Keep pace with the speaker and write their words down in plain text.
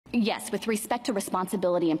Yes, with respect to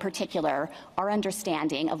responsibility in particular, our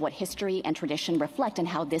understanding of what history and tradition reflect and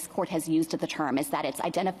how this court has used the term is that it's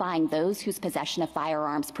identifying those whose possession of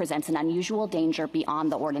firearms presents an unusual danger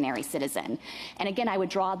beyond the ordinary citizen. And again, I would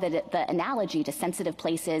draw the analogy to sensitive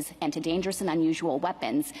places and to dangerous and unusual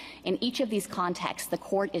weapons. In each of these contexts, the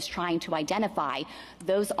court is trying to identify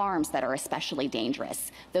those arms that are especially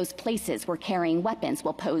dangerous, those places where carrying weapons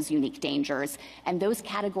will pose unique dangers, and those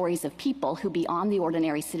categories of people who beyond the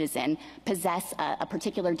ordinary citizen possess a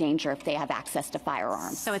particular danger if they have access to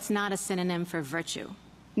firearms. So it's not a synonym for virtue?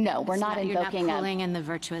 No, we're not invoking You're not pulling in the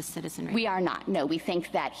virtuous citizenry? We are not. No, we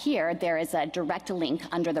think that here there is a direct link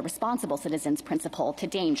under the responsible citizens principle to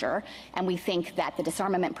danger, and we think that the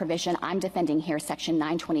disarmament provision I'm defending here, Section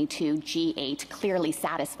 922G8, clearly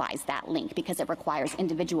satisfies that link because it requires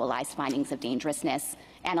individualized findings of dangerousness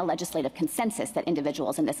and a legislative consensus that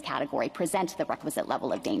individuals in this category present the requisite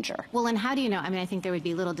level of danger. Well, and how do you know? I mean, I think there would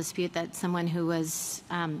be little dispute that someone who was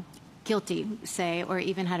guilty, say, or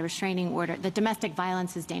even had a restraining order, that domestic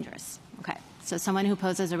violence is dangerous. Okay, so someone who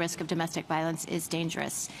poses a risk of domestic violence is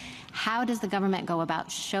dangerous. How does the government go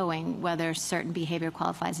about showing whether certain behavior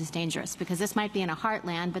qualifies as dangerous? Because this might be in a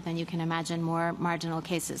heartland, but then you can imagine more marginal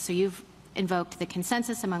cases. So you've invoked the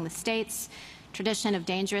consensus among the states, tradition of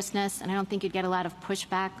dangerousness, and I don't think you'd get a lot of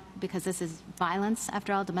pushback because this is violence,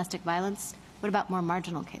 after all, domestic violence. What about more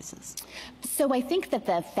marginal cases? So I think that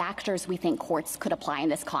the factors we think courts could apply in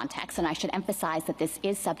this context, and I should emphasize that this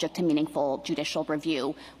is subject to meaningful judicial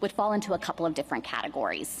review, would fall into a couple of different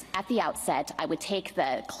categories. At the outset, I would take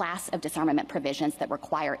the class of disarmament provisions that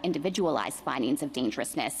require individualized findings of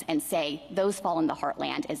dangerousness and say those fall in the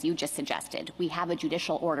heartland, as you just suggested. We have a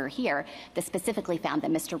judicial order here that specifically found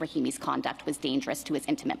that Mr. Rahimi's conduct was dangerous to his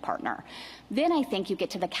intimate partner. Then I think you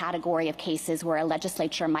get to the category of cases where a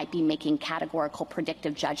legislature might be making categorical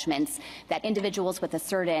predictive judgments that individuals with a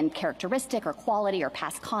certain characteristic or quality or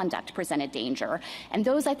past conduct present a danger. And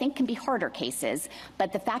those, I think, can be harder cases.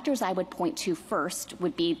 But the factors I would point to first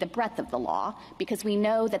would be the breadth of the law, because we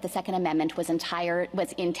know that the Second Amendment was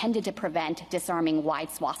intended to prevent disarming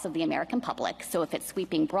wide swaths of the American public. So if it's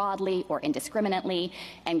sweeping broadly or indiscriminately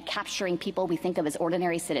and capturing people we think of as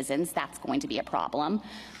ordinary citizens, that's going to be a problem.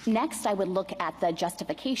 Next, I would look at the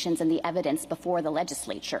justifications and the evidence before the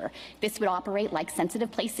legislature. This would operate like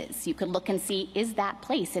sensitive places. You could look and see, is that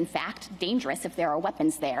place, in fact, dangerous if there are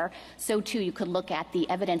weapons there? So, too, you could look at the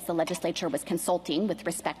evidence the legislature was consulting with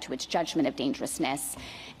respect to its judgment of dangerousness.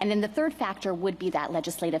 And then the third factor would be that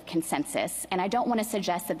legislative consensus. And I don't want to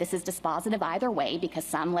suggest that this is dispositive either way, because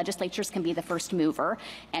some legislatures can be the first mover.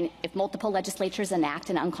 And if multiple legislatures enact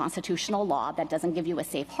an unconstitutional law, that doesn't give you a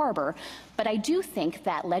safe harbor. But I do think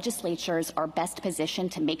that legislatures are best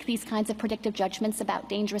positioned to make these kinds of predictive judgments about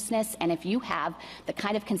dangerousness. And if you have the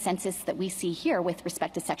kind of consensus that we see here with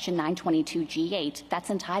respect to Section 922G8, that's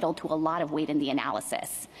entitled to a lot of weight in the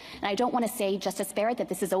analysis. And I don't want to say, Justice Barrett, that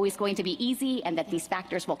this is always going to be easy and that these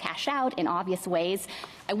factors will cash out in obvious ways.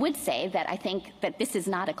 I would say that I think that this is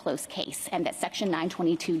not a close case and that Section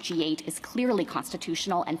 922G8 is clearly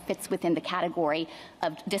constitutional and fits within the category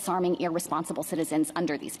of disarming irresponsible citizens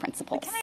under these principles.